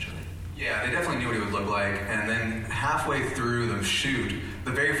like eventually. Yeah, they definitely knew what he would look like. And then halfway through the shoot,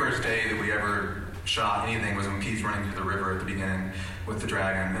 the very first day that we ever shot anything was when Pete's running through the river at the beginning with the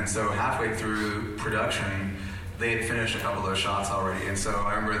dragon. And so halfway through production, they had finished a couple of those shots already. And so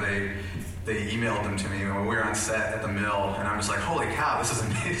I remember they emailed them to me when we were on set at the mill, and I'm just like, holy cow, this is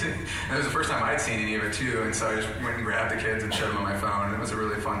amazing. And it was the first time I'd seen any of it too, and so I just went and grabbed the kids and showed them on my phone, and it was a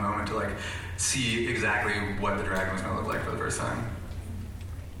really fun moment to like see exactly what the dragon was going to look like for the first time.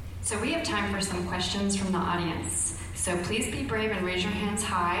 So we have time for some questions from the audience. So please be brave and raise your hands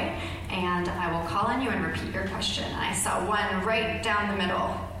high, and I will call on you and repeat your question. I saw one right down the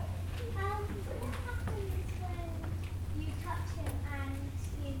middle.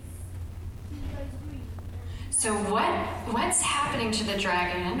 So what's happening to the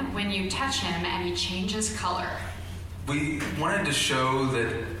dragon when you touch him and he changes color? We wanted to show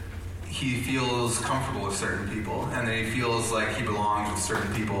that he feels comfortable with certain people and that he feels like he belongs with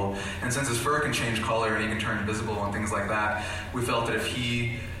certain people. And since his fur can change color and he can turn invisible and things like that, we felt that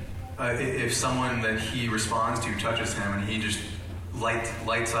if someone that he responds to touches him and he just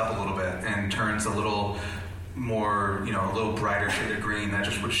lights up a little bit and turns a little more, a little brighter shade of green, that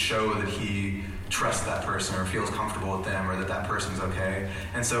just would show that he trusts that person or feels comfortable with them or that person's okay.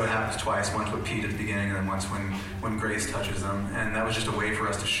 And so it happens twice, once with Pete at the beginning and then once when Grace touches them. And that was just a way for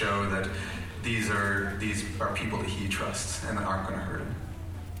us to show that these are people that he trusts and that aren't going to hurt him.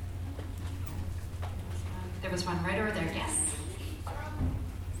 There was one right over there, yes.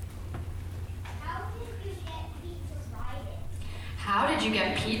 How did you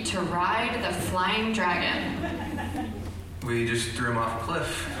get Pete to ride the flying dragon? We just threw him off a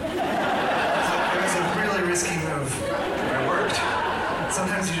cliff. It was a really risky move. It worked.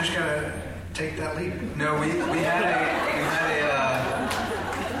 Sometimes you just gotta take that leap. No, we had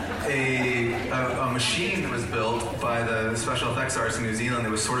a machine that was built by the special effects artists in New Zealand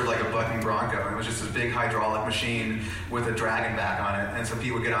that was sort of like a bucking bronco. It was just this big hydraulic machine with a dragon back on it. And so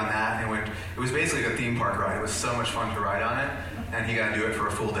Pete would get on that and it was basically a theme park ride. It was so much fun to ride on it. And he got to do it for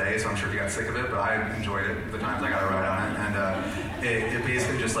a full day, so I'm sure he got sick of it, but I enjoyed it the times I got to ride on it. And it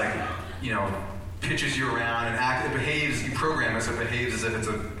basically just like, pitches you around and it behaves, you program it so it behaves as if it's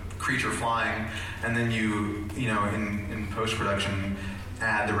a creature flying, and then you in post-production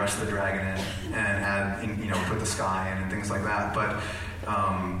add the rest of the dragon in and add, put the sky in and things like that. But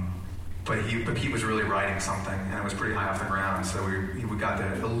Pete was really riding something, and it was pretty high off the ground, so we got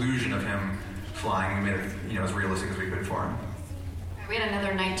the illusion of him flying. We made it, as realistic as we could for him. We had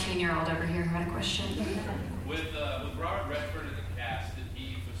another 19-year-old over here who had a question. With Robert Redford in the cast, did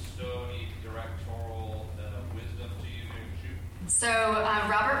he bestow any directorial wisdom to you during the shoot? So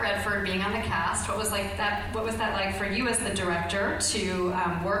Robert Redford being on the cast, what was that like for you as the director to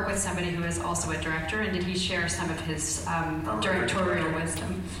work with somebody who is also a director, and did he share some of his directorial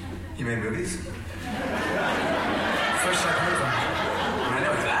wisdom? He made movies? First I've heard of him. I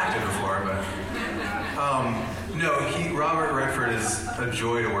know he's acted before, but no, Robert Redford is a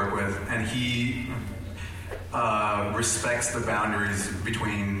joy to work with, and he respects the boundaries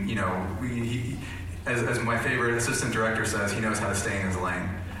between, as my favorite assistant director says, he knows how to stay in his lane.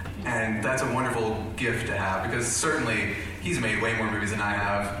 And that's a wonderful gift to have, because certainly he's made way more movies than I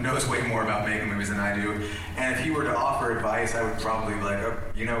have, knows way more about making movies than I do. And if he were to offer advice, I would probably be like,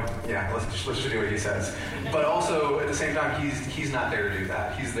 let's just do what he says. But also, at the same time, he's not there to do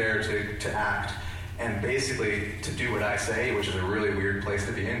that. He's there to act. And basically to do what I say, which is a really weird place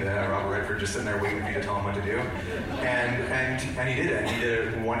to be in, to have Robert Redford just sitting there waiting for me to tell him what to do. And he did it. He did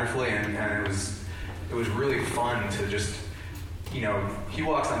it wonderfully, and it was really fun to just, he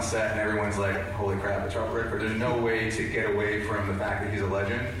walks on set and everyone's like, holy crap, it's Robert Redford. There's no way to get away from the fact that he's a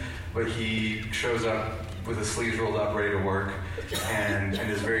legend, but he shows up with his sleeves rolled up, ready to work, and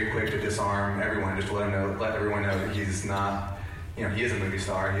is very quick to disarm everyone, just to let everyone know that he's not, he is a movie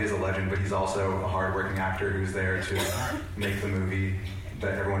star, he is a legend, but he's also a hard-working actor who's there to make the movie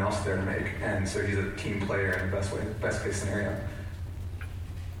that everyone else is there to make. And so he's a team player in the best case scenario.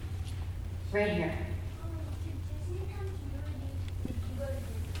 Right here.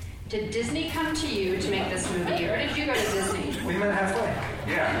 Did Disney come to you to make this movie, or did you go to Disney? We met halfway.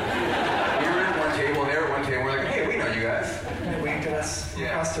 Yeah. We were at one table, and they were at one table. We're like, hey, we know you guys. They winked at us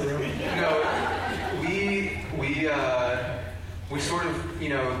across the room. No, we sort of,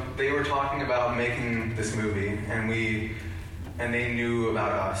 they were talking about making this movie, and they knew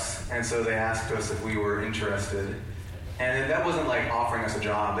about us, and so they asked us if we were interested. And that wasn't like offering us a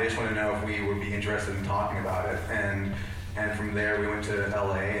job. They just wanted to know if we would be interested in talking about it. And from there, we went to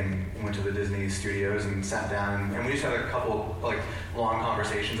LA and went to the Disney studios and sat down, and we just had a couple long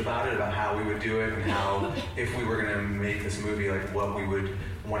conversations about it, about how we would do it and how, if we were going to make this movie, what we would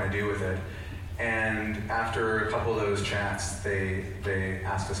want to do with it. And after a couple of those chats, they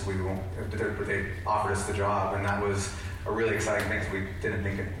asked us if they offered us the job, and that was a really exciting thing, because we didn't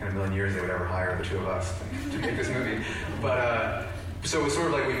think in a million years they would ever hire the two of us to make this movie. But so it was sort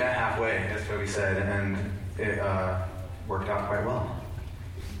of like we met halfway, as Toby said, and it worked out quite well.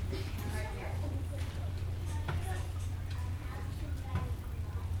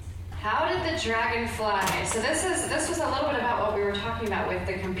 How did the dragon fly? So this was a little bit about what we were talking about with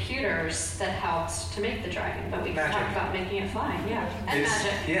the computers that helped to make the dragon, but we can talk about making it fly, and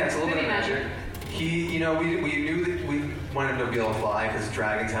magic. Yeah, it's a little bit of magic. We knew that we wanted him to be able to fly because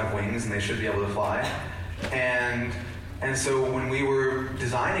dragons have wings and they should be able to fly, and so when we were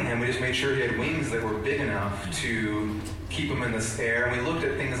designing him, we just made sure he had wings that were big enough to keep him in the air. And we looked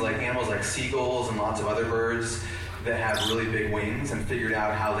at things like animals like seagulls and lots of other birds that have really big wings and figured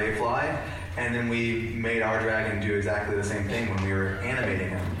out how they fly. And then we made our dragon do exactly the same thing when we were animating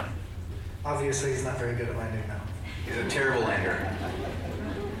him. Obviously, he's not very good at landing now. He's a terrible lander.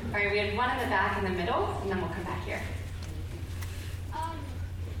 All right, we had one in the back in the middle, and then we'll come back here.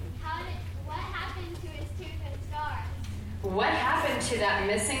 What happened to his tooth and scars? What happened to that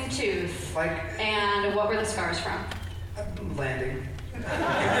missing tooth? And what were the scars from? Landing. He's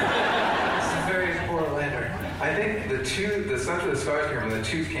a very poor lander. I think the center of the scars came from the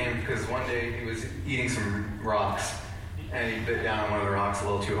tooth came because one day he was eating some rocks and he bit down on one of the rocks a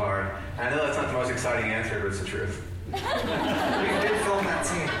little too hard. And I know that's not the most exciting answer, but it's the truth. We did film that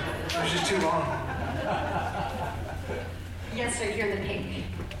scene. It was just too long. Yes, right here in the pink.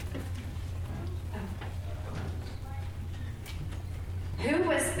 Oh. Who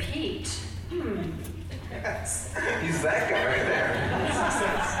was Pete? Yes. He's that guy right there.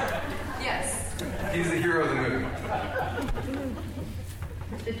 Yes. He's the hero of the movie.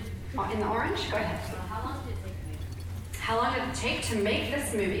 In the orange? Go ahead. How long did it take to make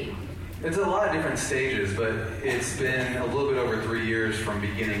this movie? It's a lot of different stages, but it's been a little bit over 3 years from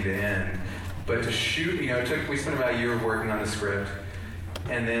beginning to end. But to shoot, we spent about a year working on the script,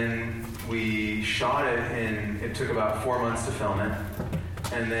 and then we shot it, and it took about 4 months to film it.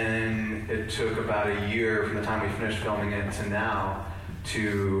 And then it took about a year from the time we finished filming it to now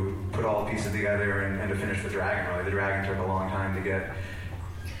to put all the pieces together and to finish the dragon. Really, the dragon took a long time to get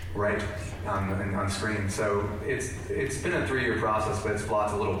right on screen. So it's been a 3-year process, but it's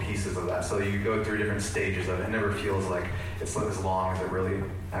lots of little pieces of that. So you go through different stages of it. It never feels like it's as long as it really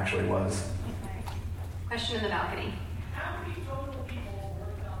actually was. Question in the balcony. How many total people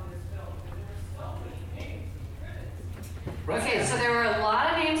worked on this film? There were so many names in the credits. Okay, so there were a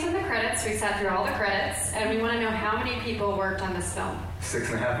lot of names in the credits. We sat through all the credits, and we want to know how many people worked on this film.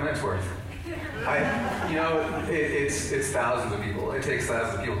 6.5 minutes worth. It's thousands of people. It takes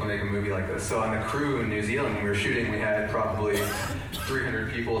thousands of people to make a movie like this. So on the crew in New Zealand, when we were shooting, we had probably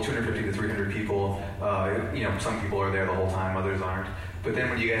 300 people, 250 to 300 people. Some people are there the whole time, others aren't. But then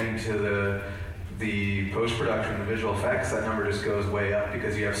when you get into the post-production, the visual effects, that number just goes way up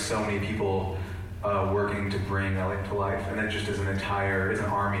because you have so many people working to bring LA to life, and that just is an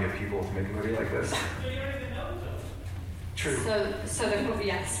army of people to make a movie like this. True. So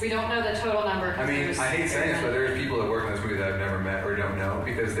yes, we don't know the total number. I mean, I hate saying this, but there's people that work on this movie that I've never met or don't know,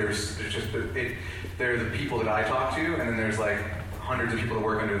 because there are the people that I talk to, and then there's like hundreds of people that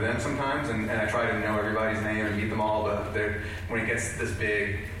work under them sometimes, and I try to know everybody's name and meet them all, but when it gets this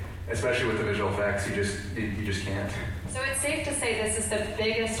big, especially with the visual effects, you just can't. So it's safe to say this is the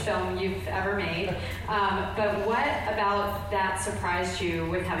biggest film you've ever made, but what about that surprised you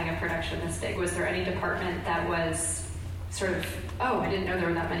with having a production this big? Was there any department that was sort of, I didn't know there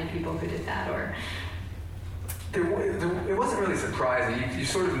were that many people who did that, or? It wasn't really surprising. You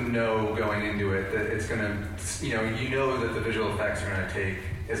sort of know going into it that it's going to, you know that the visual effects are going to take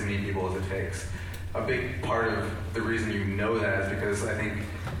as many people as it takes. A big part of the reason you know that is because I think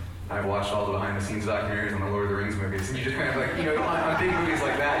I've watched all the behind-the-scenes documentaries on the Lord of the Rings movies, and you just kind of like, on big movies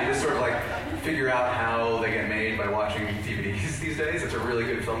like that, you just sort of like figure out how they get made by watching DVDs these days. It's a really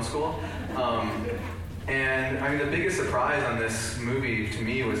good film school. And I mean, the biggest surprise on this movie to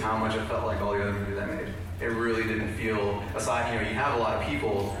me was how much it felt like all the other movies I made. It really didn't feel, aside, you have a lot of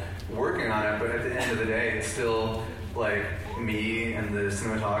people working on it, but at the end of the day, it's still like me and the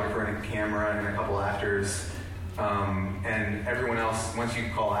cinematographer and a camera and a couple actors. And everyone else, once you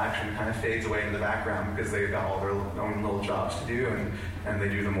call action, kind of fades away in the background because they've got all their own little jobs to do, and they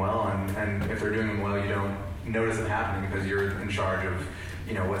do them well. And if they're doing them well, you don't notice it happening because you're in charge of,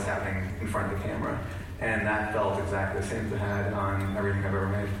 what's happening in front of the camera. And that felt exactly the same as it had on everything I've ever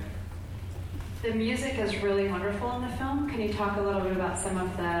made. The music is really wonderful in the film. Can you talk a little bit about some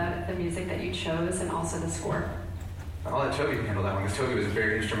of the music that you chose and also the score? I'll let Toby handle that one because Toby was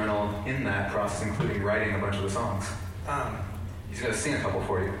very instrumental in that process, including writing a bunch of the songs. He's going to sing a couple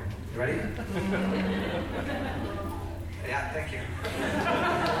for you. You ready? Yeah, thank you.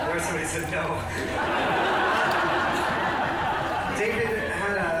 There was somebody said no. David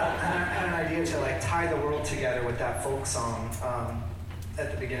had an idea to like tie the world together with that folk song at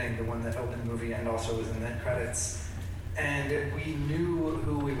the beginning, the one that opened the movie and also was in the credits. And we knew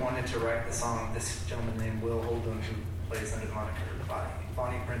who we wanted to write the song. This gentleman named Will Oldham, who plays under the moniker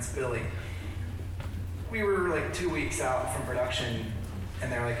Bonnie Prince Billy. We were like 2 weeks out from production,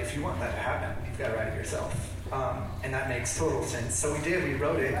 and they're like, if you want that to happen, you've got to write it yourself. And that makes total sense. So we did, we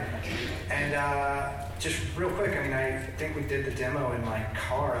wrote it. And just real quick, I think we did the demo in my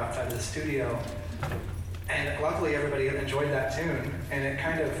car outside of the studio. And luckily everybody enjoyed that tune, and it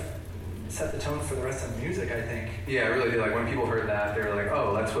kind of set the tone for the rest of the music, I think. Yeah, it really did. Like when people heard that, they were like,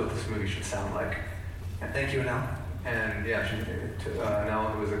 oh, that's what this movie should sound like. And thank you, Anel. And yeah,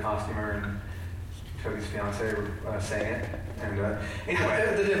 Anel, who was a costumer, and Toby's fiance sang it. And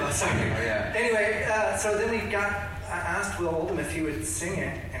anyway, the demo, sorry. Oh, yeah. Anyway, so then I asked Will Oldham if he would sing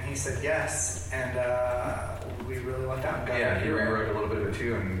it, and he said yes, and we really lucked out. Yeah, he rewrote a little bit of it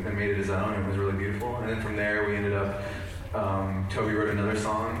too and made it his own. It was really beautiful. And then from there, we ended up, Toby wrote another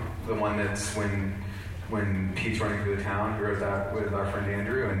song, the one that's when Pete's running through the town. He wrote that with our friend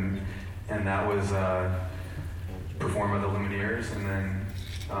Andrew, and that was performed by the Lumineers, and then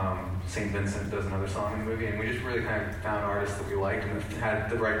St. Vincent does another song in the movie, and we just really kind of found artists that we liked and had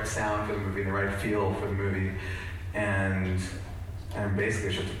the right sound for the movie and the right feel for the movie, and basically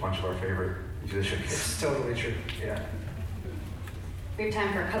it's just a bunch of our favorite musicians. It's totally true. Yeah. We have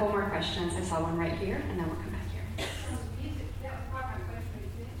time for a couple more questions. I saw one right here, and then we'll come back here. That was part of my question.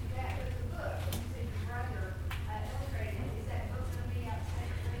 Is that the book? You said your brother illustrated it. Is that book going to be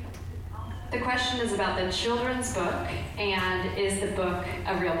out? The question is about the children's book, and is the book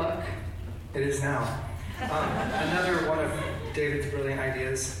a real book? It is now. Another one of David's brilliant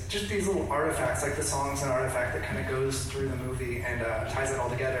ideas, just these little artifacts, like the song's an artifact that kind of goes through the movie and ties it all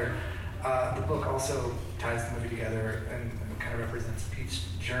together. The book also ties the movie together and kind of represents Pete's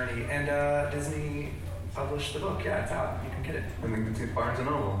journey. And Disney published the book. Yeah, it's out. You can get it. I think it's at Barnes &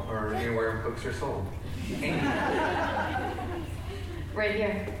 Noble, or anywhere books are sold. Right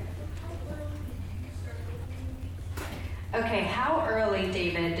here. Okay, how early,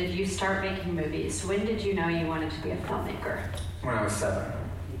 David, did you start making movies? When did you know you wanted to be a filmmaker? When I was 7,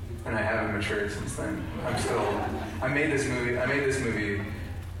 and I haven't matured since then. I made this movie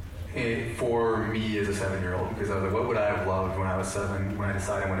for me as a 7-year-old, because I was like, what would I have loved when I was 7 when I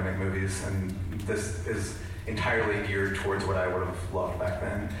decided I wanted to make movies? And this is entirely geared towards what I would have loved back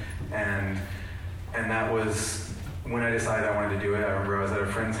then. And that was when I decided I wanted to do it. I remember I was at a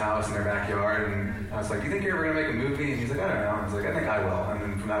friend's house in their backyard, and I was like, do you think you're ever going to make a movie? And he's like, I don't know. I was like, I think I will. And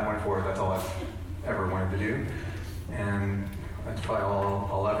then from that point forward, that's all I've ever wanted to do. And that's probably all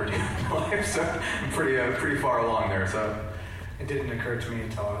I'll ever do in my life. So I'm pretty far along there. So it didn't occur to me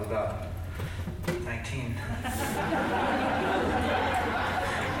until I was about 19.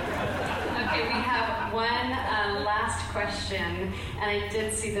 Okay, we have one last question, and I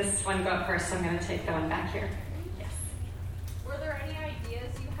did see this one go up first, so I'm going to take the one back here. Yes. Were there any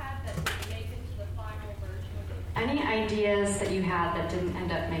ideas you had that didn't make it to the final version of it? Any ideas that you had that didn't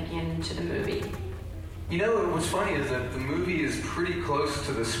end up making it into the movie? What's funny is that the movie is pretty close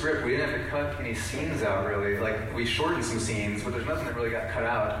to the script. We didn't have to cut any scenes out, really. Like, we shortened some scenes, but there's nothing that really got cut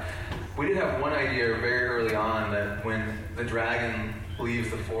out. We did have one idea very early on that when the dragon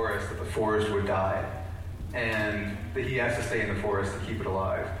leaves the forest, that the forest would die. And that he has to stay in the forest to keep it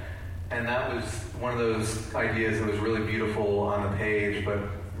alive. And that was one of those ideas that was really beautiful on the page, but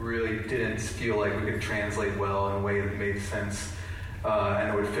really didn't feel like we could translate well in a way that made sense and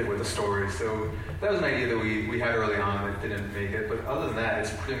it would fit with the story. So that was an idea that we had early on that didn't make it. But other than that,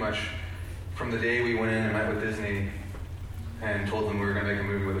 it's pretty much from the day we went in and met with Disney and told them we were going to make a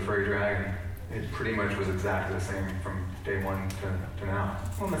movie with a furry dragon, it pretty much was exactly the same from day one to now.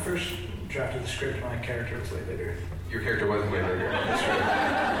 Well, in the first draft of the script, my character was way bigger. Your character was way bigger. That's true.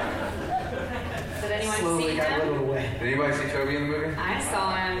 Did anyone Slowly see got him? whittled away. Did anybody see Toby in the movie? I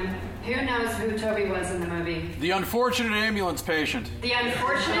saw him. Who knows who Toby was in the movie? The unfortunate ambulance patient. The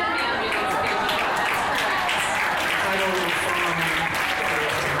unfortunate ambulance patient. That's correct.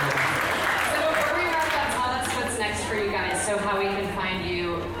 So before we wrap up, tell us what's next for you guys, so how we can find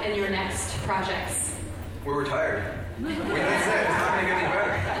you in your next projects. We're retired. That's it. It's not going to get any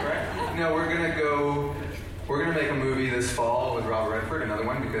better, right? No, we're going to make a movie this fall with Robert Redford, another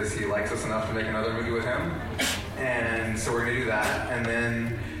one, because he likes us enough to make another movie with him. And so we're going to do that. And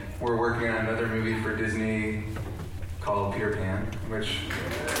then we're working on another movie for Disney called Peter Pan, which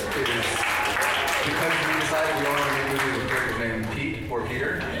is because we decided we wanted to make movies with characters named Pete or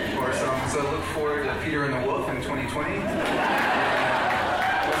Peter or some. So look forward to Peter and the Wolf in 2020.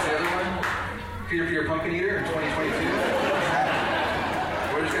 What's the other one? Peter Pumpkin Eater in 2022.